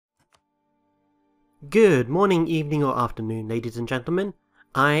Good morning, evening or afternoon, ladies and gentlemen.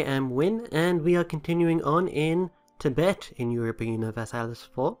 I am Wynn, and we are continuing on in Tibet in Europa Universalis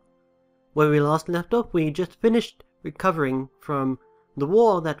IV. Where we last left off, we just finished recovering from the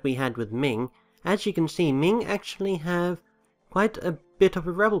war that we had with Ming. As you can see, Ming actually have quite a bit of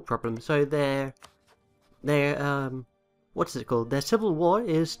a rebel problem, so their civil war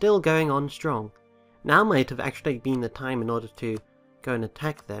is still going on strong. Now might have actually been the time in order to go and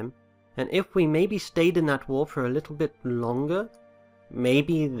attack them. And if we maybe stayed in that war for a little bit longer,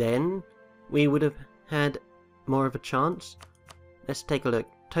 maybe then we would have had more of a chance. Let's take a look.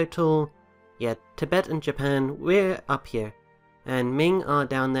 Total, yeah, Tibet and Japan, we're up here. And Ming are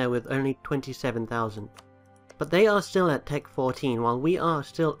down there with only 27,000. But they are still at Tech 14, while we are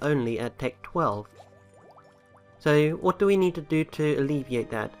still only at Tech 12. So what do we need to do to alleviate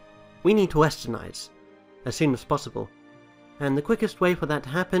that? We need to westernize as soon as possible. And the quickest way for that to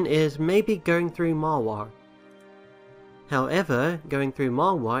happen is maybe going through Marwar. However, going through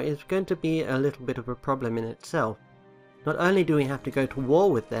Marwar is going to be a little bit of a problem in itself. Not only do we have to go to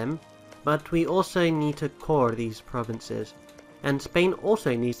war with them, but we also need to core these provinces. And Spain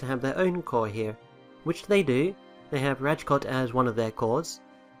also needs to have their own core here, which they do. They have Rajkot as one of their cores.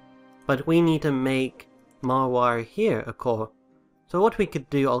 But we need to make Marwar here a core. So what we could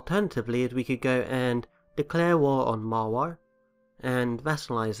do alternatively is we could go and declare war on Marwar and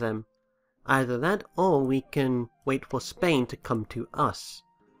vassalize them. Either that, or we can wait for Spain to come to us,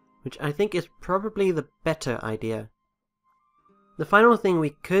 which I think is probably the better idea. The final thing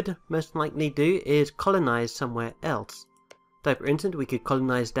we could most likely do is colonize somewhere else. So for instance, we could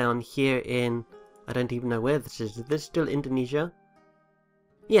colonize down here in... I don't even know where this is. Is this still Indonesia?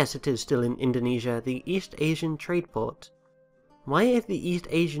 Yes, it is still in Indonesia, the East Asian Trade Port. Why is the East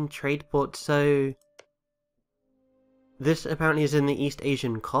Asian Trade Port so... This apparently is in the East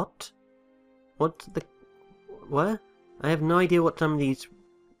Asian Cot? What the... What? I have no idea what some of these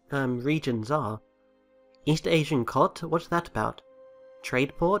regions are. East Asian Cot? What's that about?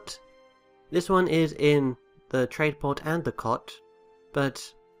 Trade Port? This one is in the Trade Port and the Cot, but...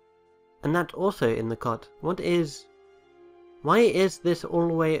 And that also in the Cot. What is... Why is this all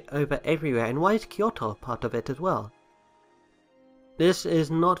the way over everywhere, and why is Kyoto part of it as well? This is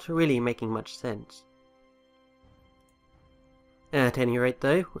not really making much sense. At any rate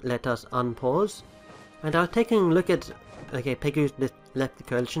though, let us unpause. And I was taking a look at... Okay, Pegu's left the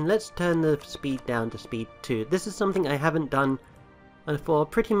coalition. Let's turn the speed down to speed 2. This is something I haven't done for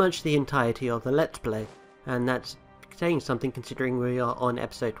pretty much the entirety of the Let's Play. And that's saying something considering we are on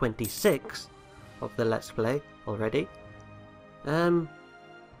episode 26 of the Let's Play already.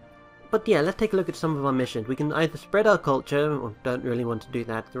 But yeah, let's take a look at some of our missions. We can either spread our culture, or don't really want to do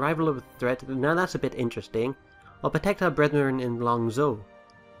that. The rival of a threat, now that's a bit interesting. Or protect our brethren in Longzhou.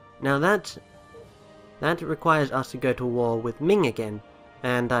 Now that requires us to go to war with Ming again,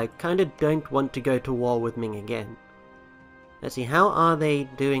 and I kinda don't want to go to war with Ming again. Let's see, how are they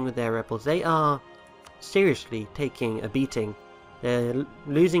doing with their rebels? They are seriously taking a beating. They're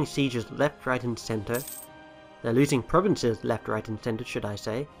losing sieges left, right and centre. They're losing provinces left, right and centre, should I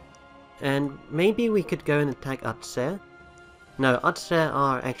say. And maybe we could go and attack Utser? No, Utser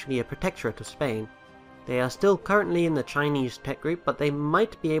are actually a protectorate of Spain. They are still currently in the Chinese tech group, but they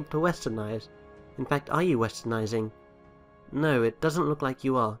might be able to westernize. In fact, are you westernizing? No, it doesn't look like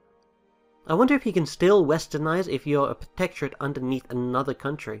you are. I wonder if you can still westernize if you're a protectorate underneath another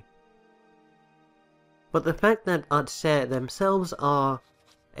country. But the fact that Utser themselves are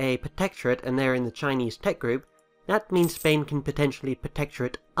a protectorate and they're in the Chinese tech group, that means Spain can potentially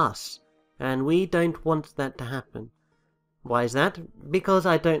protectorate us, and we don't want that to happen. Why is that? Because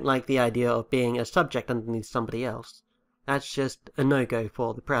I don't like the idea of being a subject underneath somebody else. That's just a no-go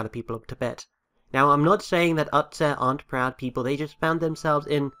for the prouder people of Tibet. Now, I'm not saying that Utser aren't proud people, they just found themselves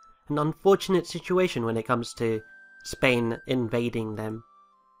in an unfortunate situation when it comes to Spain invading them.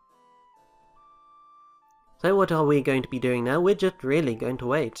 So what are we going to be doing now? We're just really going to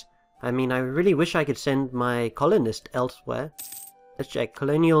wait. I mean, I really wish I could send my colonist elsewhere. Let's check.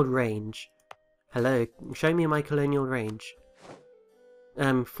 Colonial range. Hello, show me my colonial range.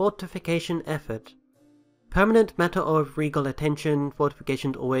 Fortification effort. Permanent matter of regal attention,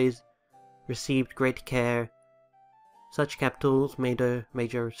 fortifications always received great care. Such capitals,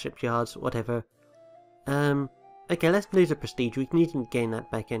 major shipyards, whatever. Okay, let's lose a prestige, we need to gain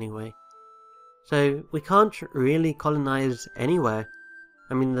that back anyway. So, we can't really colonize anywhere.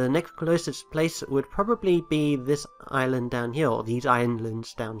 I mean, the next closest place would probably be this island down here, or these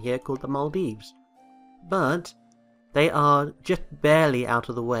islands down here called the Maldives. But they are just barely out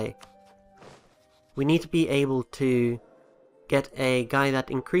of the way. We need to be able to get a guy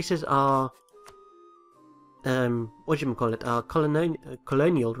that increases our our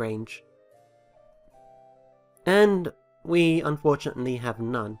colonial range. And we unfortunately have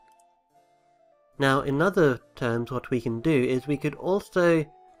none. Now, in other terms, what we can do is we could also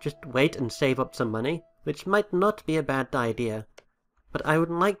just wait and save up some money, which might not be a bad idea. But I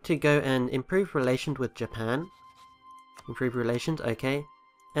would like to go and improve relations with Japan. Improve relations, okay.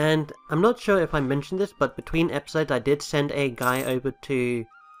 And I'm not sure if I mentioned this, but between episodes I did send a guy over to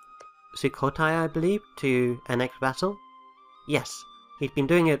Sukhothai, I believe, to annex vassal. Yes, he's been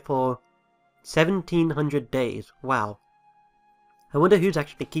doing it for 1700 days. Wow. I wonder who's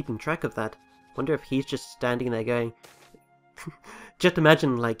actually keeping track of that. Wonder if he's just standing there going... Just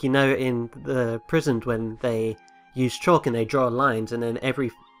imagine, like, you know, in the prisons when they use chalk and they draw lines, and then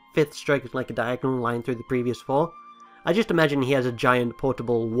every fifth stroke is like a diagonal line through the previous four. I just imagine he has a giant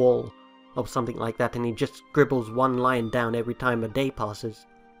portable wall or something like that, and he just scribbles one line down every time a day passes.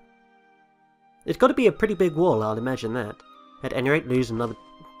 It's got to be a pretty big wall, I'll imagine that. At any rate, lose another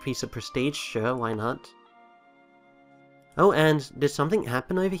piece of prestige, sure, why not? Oh, and did something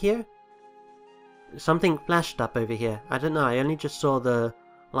happen over here? Something flashed up over here. I don't know, I only just saw the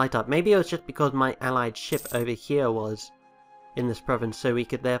light up. Maybe it was just because my allied ship over here was in this province, so we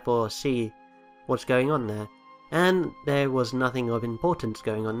could therefore see what's going on there. And there was nothing of importance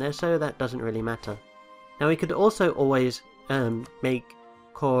going on there, so that doesn't really matter. Now we could also always make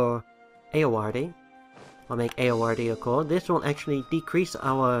core Aowardi, or make Aowardi a core. This will actually decrease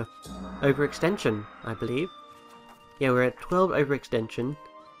our overextension, I believe. Yeah, we're at 12 overextension,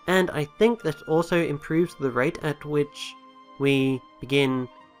 and I think this also improves the rate at which we begin...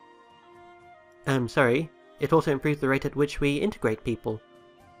 it also improves the rate at which we integrate people.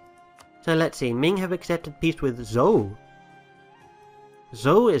 So let's see, Ming have accepted peace with Zhou.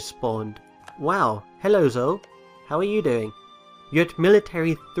 Zhou is spawned. Wow, hello Zhou. How are you doing? You're at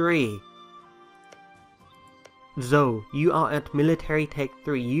military 3. Zhou, you are at military tech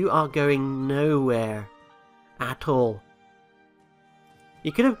 3. You are going nowhere. At all.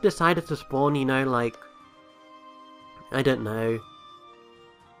 You could have decided to spawn, you know, like... I don't know...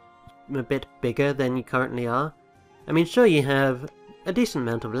 a bit bigger than you currently are. I mean, sure, you have a decent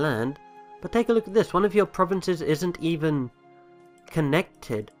amount of land, but take a look at this. One of your provinces isn't even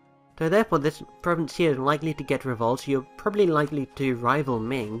connected. So therefore this province here is likely to get revolts. You're probably likely to rival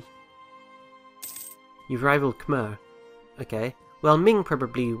Ming. You've rivaled Khmer. Okay. Well, Ming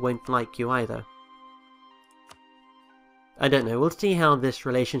probably won't like you either. I don't know. We'll see how this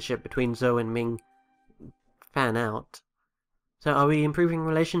relationship between Zhou and Ming fan out. So are we improving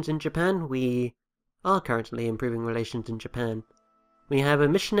relations in Japan? We are currently improving relations in Japan. We have a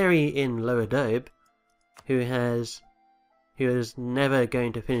missionary in Lower Dobe who is never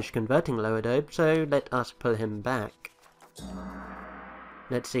going to finish converting Lower Dobe, so let us pull him back.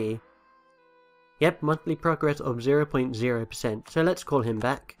 Let's see. Yep, monthly progress of 0.0%, so let's call him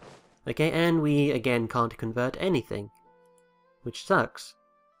back. Okay, and we again can't convert anything, which sucks.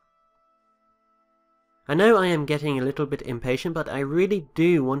 I know I am getting a little bit impatient, but I really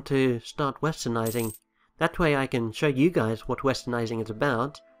do want to start westernizing. That way I can show you guys what westernizing is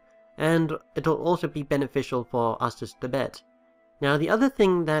about, and it'll also be beneficial for us as Tibet. Now the other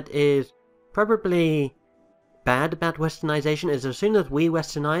thing that is probably bad about westernization is as soon as we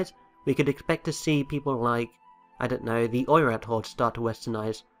westernize, we could expect to see people like, I don't know, the Oirat Horde start to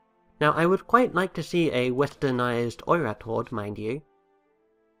westernize. Now I would quite like to see a westernized Oirat Horde, mind you.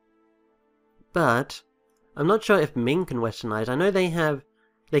 But I'm not sure if Ming can westernize. I know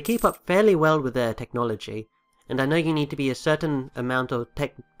they keep up fairly well with their technology, and I know you need to be a certain amount of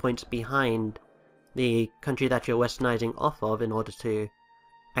tech points behind the country that you're westernizing off of in order to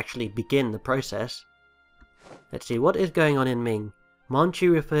actually begin the process. Let's see, what is going on in Ming?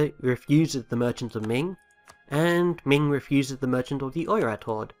 Manchu refuses the merchants of Ming, and Ming refuses the merchant of the Oirat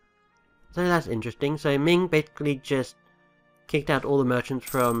Horde. So that's interesting. So Ming basically just kicked out all the merchants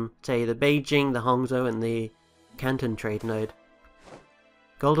from, say, the Beijing, the Hangzhou, and the Canton trade node.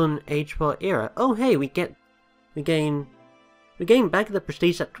 Golden Age for Era. Oh hey, we gain back the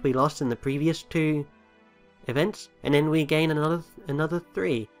prestige that we lost in the previous 2 events, and then we gain another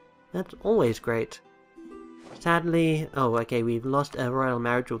 3. That's always great. Sadly, oh okay, we've lost a royal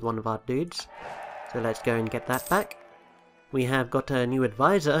marriage with one of our dudes, so let's go and get that back. We have got a new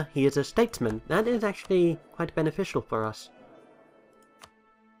advisor. He is a statesman. That is actually quite beneficial for us.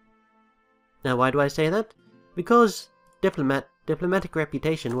 Now why do I say that? Because diplomatic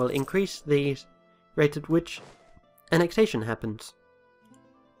reputation will increase the rate at which annexation happens.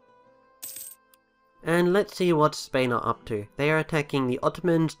 And let's see what Spain are up to. They are attacking the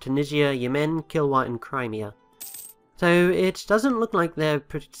Ottomans, Tunisia, Yemen, Kilwa and Crimea. So it doesn't look like they're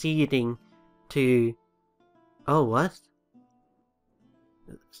proceeding to Oh, what?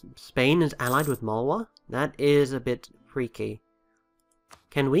 Spain is allied with Malwa? That is a bit freaky.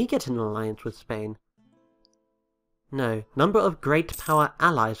 Can we get an alliance with Spain? No. Number of great power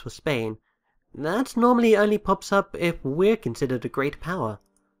allies for Spain. That normally only pops up if we're considered a great power.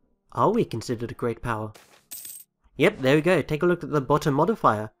 Are we considered a great power? Yep, there we go. Take a look at the bottom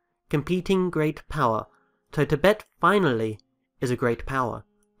modifier. Competing great power. So Tibet finally is a great power.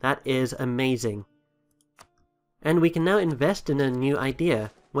 That is amazing. And we can now invest in a new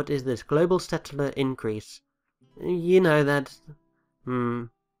idea. What is this? Global settler increase. You know that...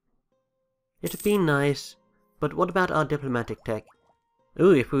 It'd be nice. But what about our diplomatic tech?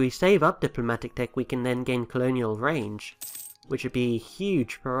 Ooh, if we save up diplomatic tech we can then gain colonial range. Which would be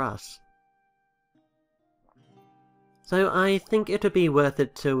huge for us. So I think it would be worth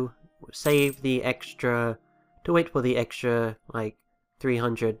it to save the extra... to wait for the extra, like,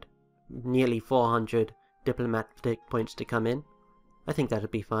 300, nearly 400 diplomatic points to come in. I think that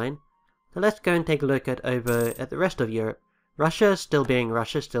would be fine. So let's go and take a look at the rest of Europe. Russia still being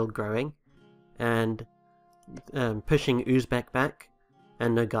Russia, still growing. And pushing Uzbek back.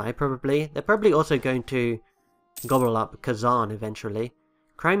 And Nogai probably. They're probably also going to gobble up Kazan eventually.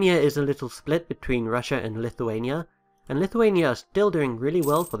 Crimea is a little split between Russia and Lithuania. And Lithuania are still doing really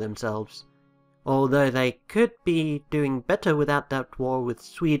well for themselves. Although they could be doing better without that war with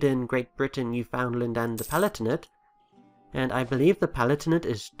Sweden, Great Britain, Newfoundland and the Palatinate. And I believe the Palatinate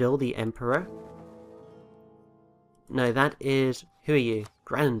is still the Emperor. No, that is... who are you?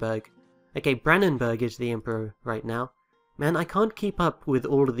 Brandenburg. Okay, Brandenburg is the Emperor right now. Man, I can't keep up with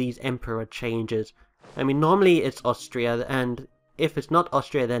all of these Emperor changes. I mean, normally it's Austria, and if it's not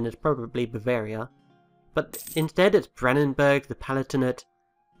Austria then it's probably Bavaria. But instead it's Brandenburg, the Palatinate,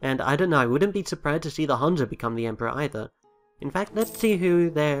 and I don't know, I wouldn't be surprised to see the Hansa become the Emperor either. In fact, let's see who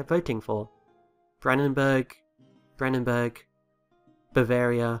they're voting for. Brandenburg,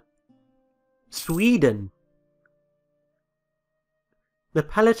 Bavaria, Sweden! The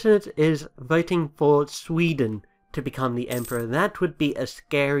Palatinate is voting for Sweden to become the Emperor. That would be a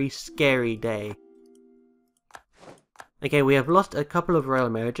scary, scary day. Okay, we have lost a couple of royal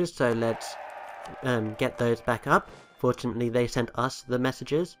marriages, so let's get those back up. Fortunately, they sent us the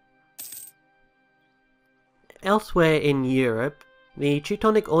messages. Elsewhere in Europe, the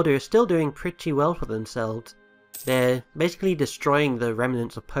Teutonic Order is still doing pretty well for themselves. They're basically destroying the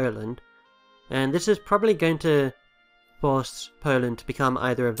remnants of Poland, and this is probably going to force Poland to become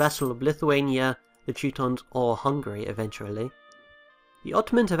either a vassal of Lithuania, the Teutons, or Hungary eventually. The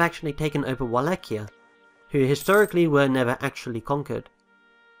Ottomans have actually taken over Wallachia, who historically were never actually conquered.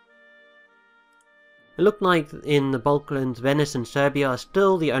 It looked like in the Balkans, Venice and Serbia are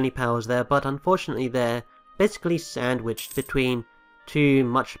still the only powers there, but unfortunately they're basically sandwiched between two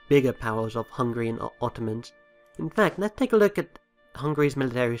much bigger powers of Hungary and Ottomans. In fact, let's take a look at Hungary's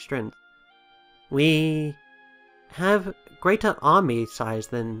military strength. We have greater army size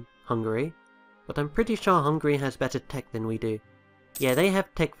than Hungary, but I'm pretty sure Hungary has better tech than we do. Yeah, they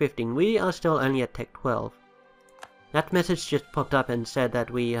have tech 15, we are still only at tech 12. That message just popped up and said that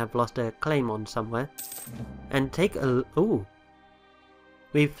we have lost a claim on somewhere. And take a... ooh!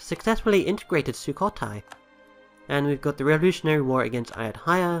 We've successfully integrated Sukhothai. And we've got the Revolutionary War against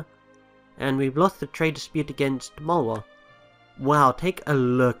Ayutthaya. And we've lost the trade dispute against Malwa. Wow, take a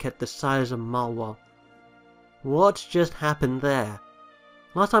look at the size of Malwa. What just happened there?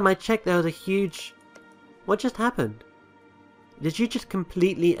 Last time I checked there was a huge... what just happened? Did you just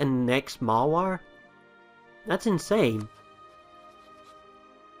completely annex Malwa? That's insane.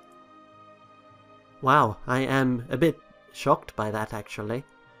 Wow, I am a bit shocked by that actually.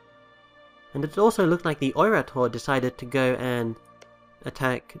 And it also looked like the Oirat horde decided to go and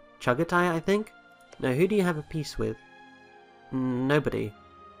attack Chagatai, I think? No, who do you have a peace with? Nobody.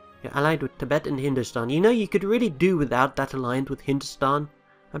 You're allied with Tibet and Hindustan. You know, you could really do without that alliance with Hindustan.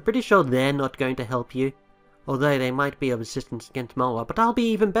 I'm pretty sure they're not going to help you. Although they might be of assistance against Malwa, but I'll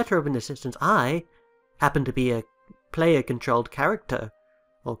be even better of an assistance. I happen to be a player-controlled character,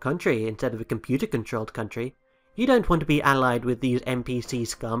 or country, instead of a computer-controlled country. You don't want to be allied with these NPC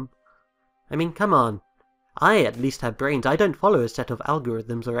scum. I mean, come on. I at least have brains. I don't follow a set of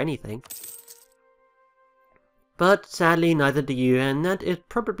algorithms or anything. But sadly, neither do you, and that is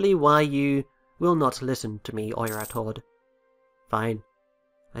probably why you will not listen to me, Oirat Horde. Fine.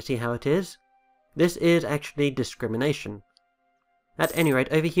 I see how it is. This is actually discrimination. At any rate,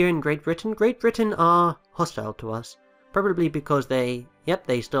 over here in Great Britain are hostile to us. Probably because they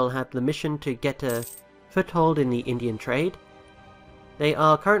still have the mission to get a foothold in the Indian trade. They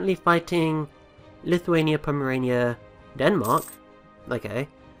are currently fighting Lithuania, Pomerania, Denmark. Okay,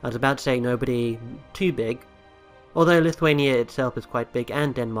 I was about to say nobody too big. Although Lithuania itself is quite big,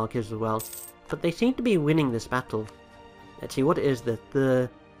 and Denmark is as well. But they seem to be winning this battle. Let's see, what is this? The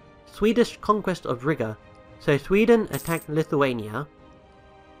Swedish conquest of Riga. So Sweden attacked Lithuania,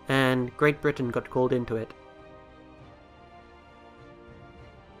 and Great Britain got called into it.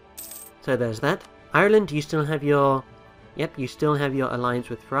 So there's that. Ireland, you still have your... Yep, you still have your alliance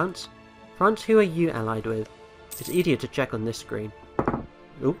with France. France, who are you allied with? It's easier to check on this screen.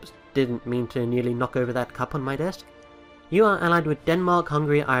 Oops, didn't mean to nearly knock over that cup on my desk. You are allied with Denmark,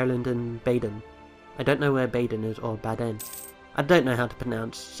 Hungary, Ireland, and Baden. I don't know where Baden is, or Baden. I don't know how to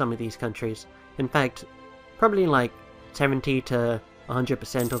pronounce some of these countries. In fact, probably like 70 to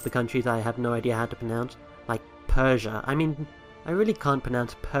 100% of the countries I have no idea how to pronounce. Like Persia. I mean, I really can't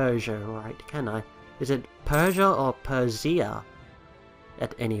pronounce Persia right, can I? Is it Persia or Persia?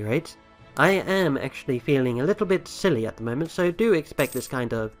 At any rate, I am actually feeling a little bit silly at the moment, so do expect this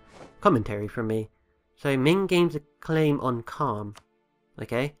kind of commentary from me. So Ming gains a claim on calm.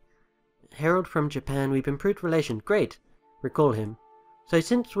 Okay. Herald from Japan, we've improved relations. Great. Recall him. So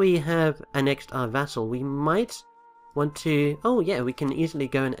since we have annexed our vassal, we might want to... Oh yeah, we can easily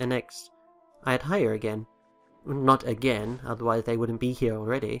go and annex Ayutthaya again. Not again, otherwise they wouldn't be here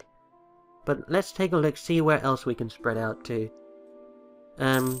already. But let's take a look, see where else we can spread out to.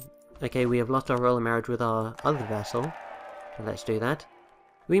 Okay, we have lost our royal marriage with our other vassal. So let's do that.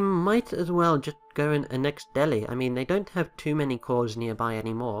 We might as well just go and annex Delhi. I mean, they don't have too many cores nearby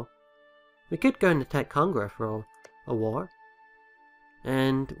anymore. We could go and attack Kangra for a war.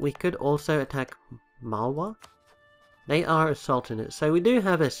 And we could also attack Malwa. They are a sultanate, so we do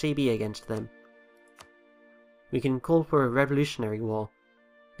have a CB against them. We can call for a revolutionary war.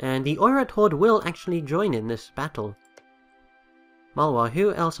 And the Oirat Horde will actually join in this battle. Malwa,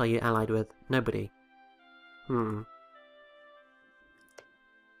 who else are you allied with? Nobody.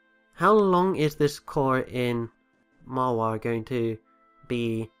 How long is this core in Malwa going to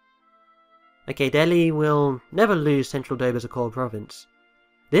be? Okay, Delhi will never lose Central Dobe as a core province.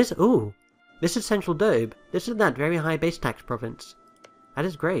 This is Central Dobe. This is that very high base tax province. That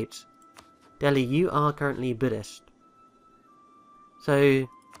is great. Delhi, you are currently Buddhist. So,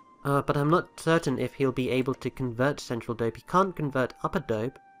 but I'm not certain if he'll be able to convert Central Dobe. He can't convert Upper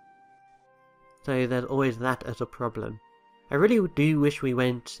Dobe. So there's always that as a problem. I really do wish we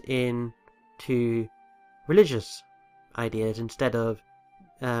went in to religious ideas instead of,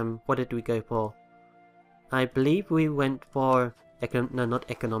 what did we go for? I believe we went for, no, not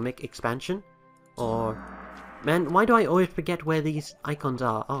economic expansion, or, man, why do I always forget where these icons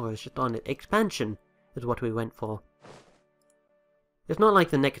are? Oh, it's just on it. Expansion is what we went for. It's not like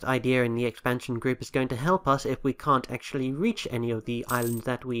the next idea in the expansion group is going to help us if we can't actually reach any of the islands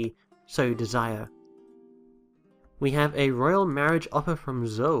that we so desire. We have a royal marriage offer from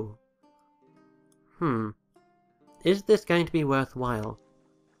Zhou. Is this going to be worthwhile?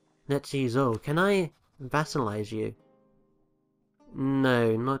 Let's see, Zhou, can I vassalize you?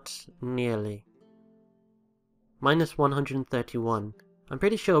 No, not nearly. Minus 131. I'm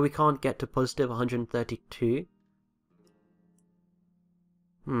pretty sure we can't get to positive 132.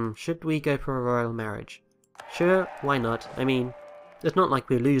 Should we go for a royal marriage? Sure, why not? I mean, it's not like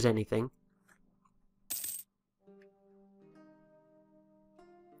we lose anything.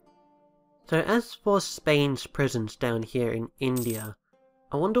 So as for Spain's presence down here in India,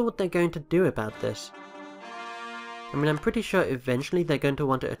 I wonder what they're going to do about this. I mean, I'm pretty sure eventually they're going to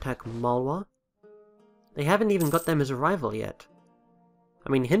want to attack Malwa. They haven't even got them as a rival yet. I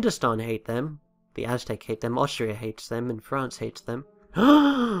mean, Hindustan hate them, the Aztec hate them, Austria hates them, and France hates them.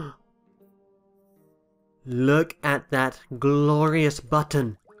 Look at that glorious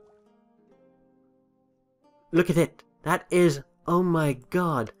button! Look at it! That is... oh my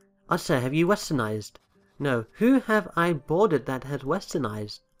god! Ussa, have you westernized? No, who have I boarded that has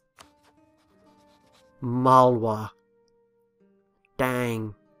westernized? Malwa.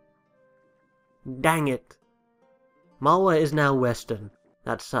 Dang. Dang it. Malwa is now western.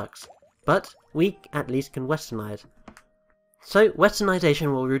 That sucks. But we at least can westernize. So,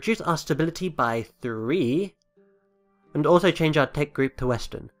 westernization will reduce our stability by 3, and also change our tech group to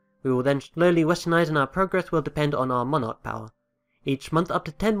western. We will then slowly westernize and our progress will depend on our monarch power. Each month up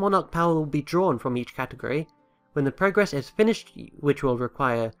to 10 monarch power will be drawn from each category. When the progress is finished, which will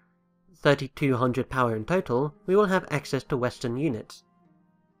require 3200 power in total, we will have access to western units.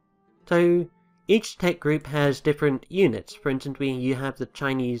 So, each tech group has different units. For instance, you have the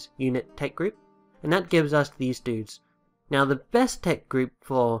Chinese unit tech group, and that gives us these dudes. Now, the best tech group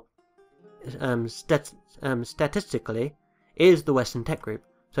for statistically is the Western tech group,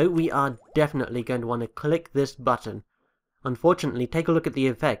 so we are definitely going to want to click this button. Unfortunately, take a look at the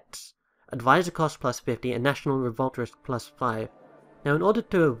effects. advisor cost plus 50, and national revolt risk plus 5. Now in order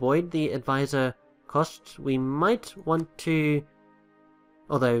to avoid the advisor costs, we might want to...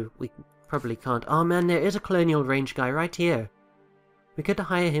 although we probably can't. Oh man, there is a colonial range guy right here. We could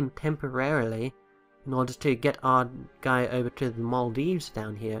hire him temporarily in order to get our guy over to the Maldives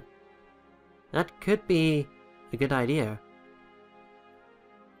down here. That could be a good idea.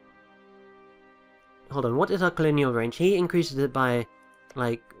 Hold on, what is our colonial range? He increases it by,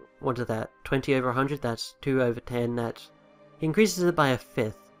 like, what is that? 20 over 100? That's 2 over 10, that's... He increases it by a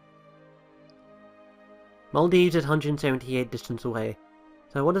fifth. Maldives is 178 distance away.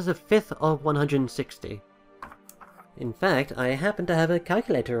 So what is a fifth of 160? In fact, I happen to have a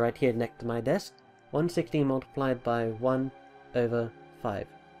calculator right here next to my desk. 160 multiplied by 1 over 5.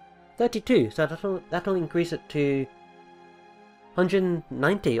 32, so that'll increase it to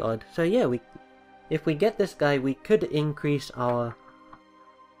 190 odd. So yeah, if we get this guy, we could increase our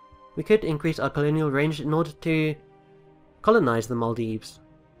colonial range in order to colonize the Maldives.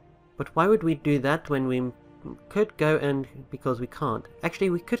 But why would we do that when we could go and... because we can't. Actually,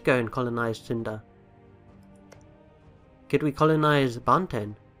 we could go and colonize Sunda. Could we colonize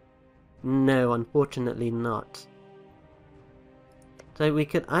Banten? No, unfortunately not. So we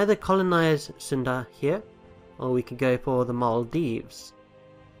could either colonize Sunda here, or we could go for the Maldives.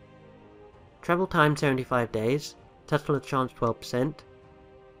 Travel time 75 days, settler chance 12%.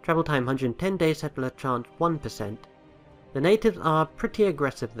 Travel time 110 days, settler chance 1%. The natives are pretty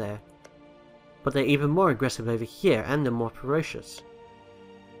aggressive there. But they're even more aggressive over here, and they're more ferocious.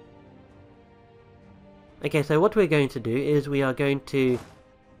 Okay, so what we're going to do is we are going to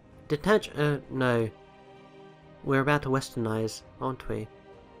detach... no. We're about to westernize, aren't we?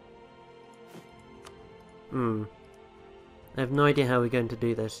 I have no idea how we're going to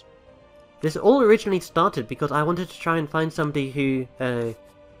do this. This all originally started because I wanted to try and find somebody who... an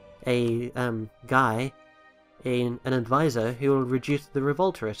advisor who will reduce the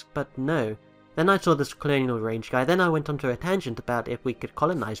revolt risk, but no. Then I saw this colonial range guy, then I went onto a tangent about if we could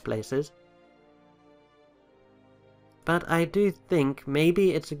colonize places. But I do think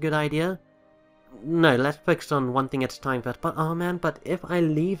maybe it's a good idea. No, let's focus on one thing at a time first. But oh man, but if I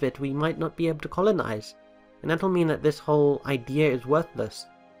leave it, we might not be able to colonize. And that'll mean that this whole idea is worthless.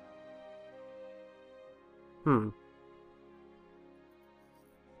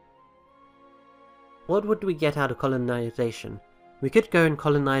 What would we get out of colonization? We could go and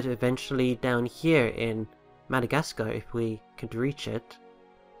colonize eventually down here in Madagascar if we could reach it.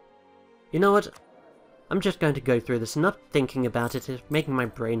 You know what? I'm just going to go through this. Not thinking about it is making my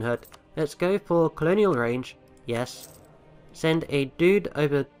brain hurt. Let's go for colonial range. Yes. Send a dude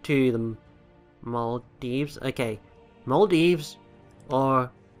over to the Maldives. Okay. Maldives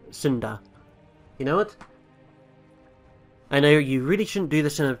or Sunda. You know what? I know you really shouldn't do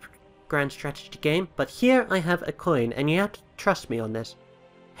this in a grand strategy game, but here I have a coin and you have to trust me on this.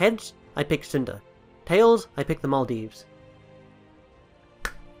 Heads, I pick Sunda. Tails, I pick the Maldives.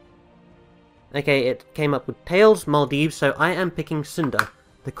 Okay, it came up with Tails, Maldives, so I am picking Sunda.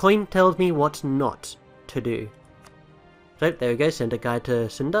 The coin tells me what not to do. So, there we go, send a guy to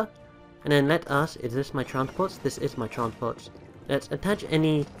Sunda. And then let us... is this my transports? This is my transports. Let's attach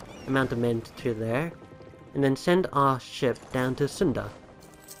any amount of men to there. And then send our ship down to Sunda.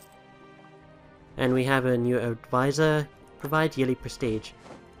 And we have a new advisor. Provide yearly prestige.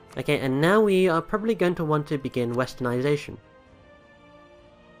 Okay, and now we are probably going to want to begin westernization.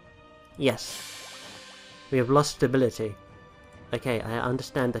 Yes. We have lost stability. Okay, I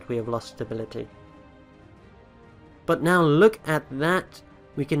understand that we have lost stability. But now look at that!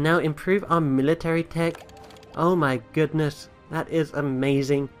 We can now improve our military tech. Oh my goodness, that is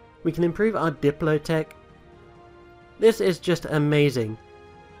amazing. We can improve our diplo tech. This is just amazing.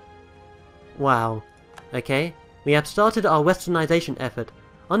 Wow. Okay, we have started our westernization effort.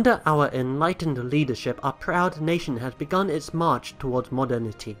 Under our enlightened leadership, our proud nation has begun its march towards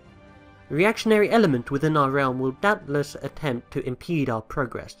modernity. The reactionary element within our realm will doubtless attempt to impede our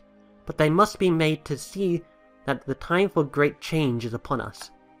progress, but they must be made to see that the time for great change is upon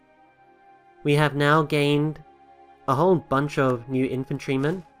us. We have now gained a whole bunch of new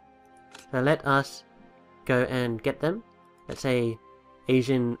infantrymen, so let us go and get them. Let's say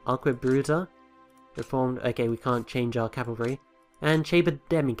Asian Arquebruiser, reformed, okay we can't change our cavalry, and Chambered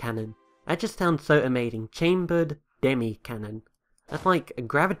Demi-Cannon. That just sounds so amazing, Chambered Demi-Cannon. That's like a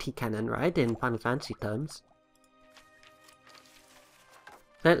gravity cannon, right, in Final Fantasy terms.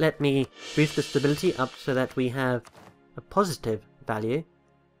 So let me boost the stability up so that we have a positive value.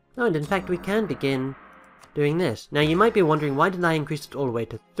 Oh, and in fact we can begin doing this. Now you might be wondering, why did I increase it all the way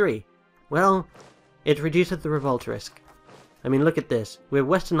to 3? Well, it reduces the revolt risk. I mean, look at this. We're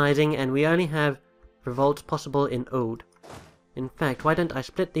westernizing and we only have revolts possible in Ode. In fact, why don't I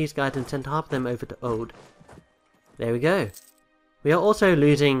split these guys and send half of them over to Ode? There we go. We are also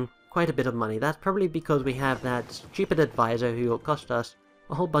losing quite a bit of money. That's probably because we have that stupid advisor who will cost us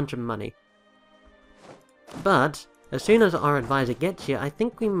a whole bunch of money. But as soon as our advisor gets here, I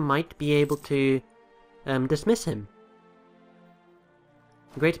think we might be able to dismiss him.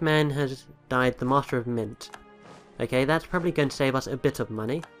 The great man has died, the master of mint. Okay, that's probably going to save us a bit of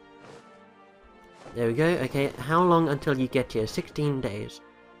money. There we go. Okay, how long until you get here? 16 days.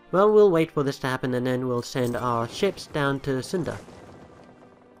 Well, we'll wait for this to happen and then we'll send our ships down to Cinder.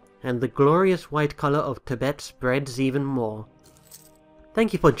 And the glorious white colour of Tibet spreads even more.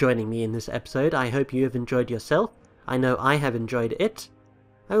 Thank you for joining me in this episode. I hope you have enjoyed yourself. I know I have enjoyed it.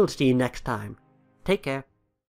 I will see you next time. Take care.